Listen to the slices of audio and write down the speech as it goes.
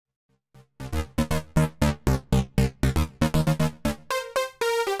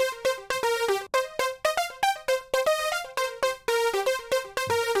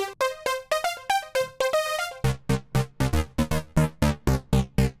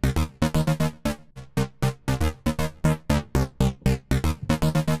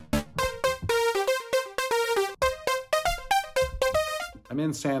I'm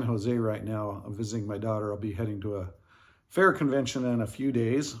in San Jose right now. I'm visiting my daughter. I'll be heading to a fair convention in a few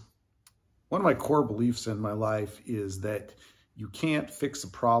days. One of my core beliefs in my life is that you can't fix a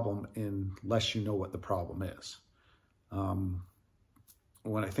problem unless you know what the problem is.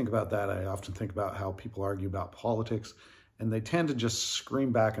 When I think about that, I often think about how people argue about politics, and they tend to just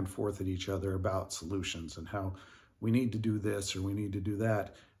scream back and forth at each other about solutions and how we need to do this or we need to do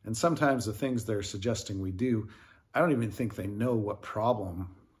that. And sometimes the things they're suggesting we do, I don't even think they know what problem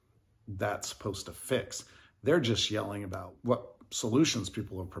that's supposed to fix. They're just yelling about what solutions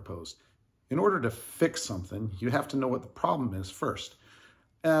people have proposed. In order to fix something, you have to know what the problem is first.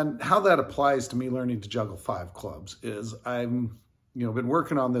 And how that applies to me learning to juggle 5 clubs is I've been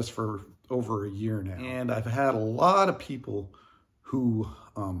working on this for over a year now. And I've had a lot of people who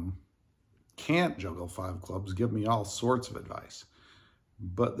can't juggle 5 clubs give me all sorts of advice.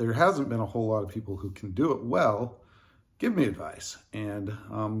 But there hasn't been a whole lot of people who can do it well give me advice. And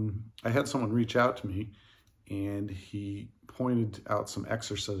I had someone reach out to me, and he pointed out some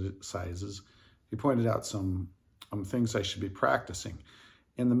exercises. He pointed out some things I should be practicing.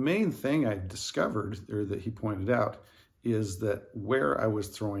 And the main thing I discovered, or that he pointed out, is that where I was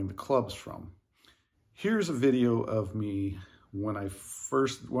throwing the clubs from. Here's a video of me when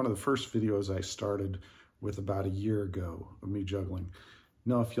one of the first videos I started with about a year ago of me juggling.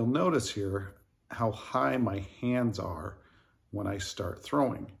 Now, if you'll notice here how high my hands are when I start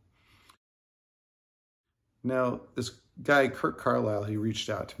throwing. Now, this guy, Kurt Carlisle, he reached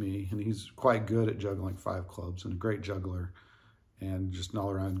out to me, and he's quite good at juggling 5 clubs and a great juggler and just an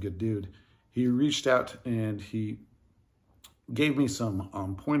all-around good dude. He reached out and he gave me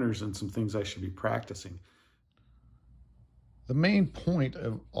some pointers and some things I should be practicing. The main point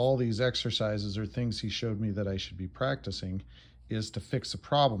of all these exercises or things he showed me that I should be practicing is to fix a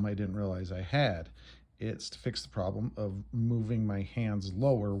problem I didn't realize I had. It's to fix the problem of moving my hands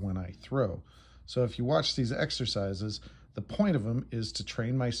lower when I throw. So if you watch these exercises, the point of them is to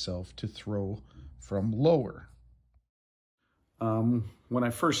train myself to throw from lower. When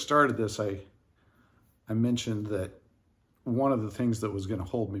I first started this, I mentioned that one of the things that was going to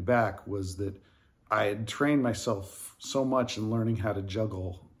hold me back was that I had trained myself so much in learning how to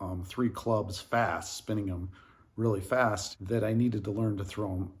juggle 3 clubs fast, spinning them really fast, that I needed to learn to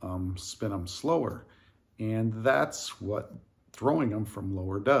throw them, spin them slower. And that's what throwing them from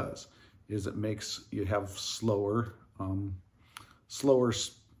lower does, is it makes you have slower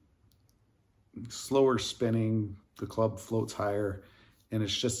spinning, the club floats higher, and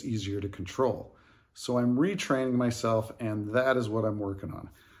it's just easier to control. So I'm retraining myself, and that is what I'm working on.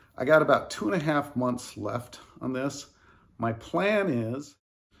 I got about 2.5 months left on this. My plan is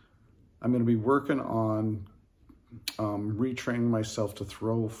I'm going to be working on retraining myself to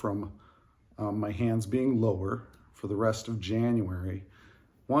throw from my hands being lower for the rest of January.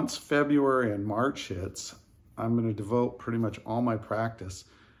 Once February and March hits, I'm going to devote pretty much all my practice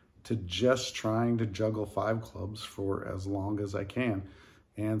to just trying to juggle 5 clubs for as long as I can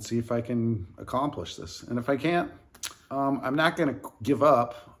and see if I can accomplish this. And if I can't, I'm not going to give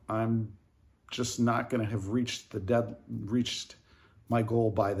up. I'm just not going to have reached my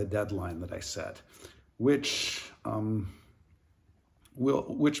goal by the deadline that I set, which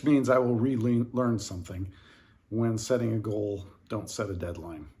means I will relearn something. When setting a goal, don't set a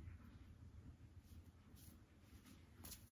deadline.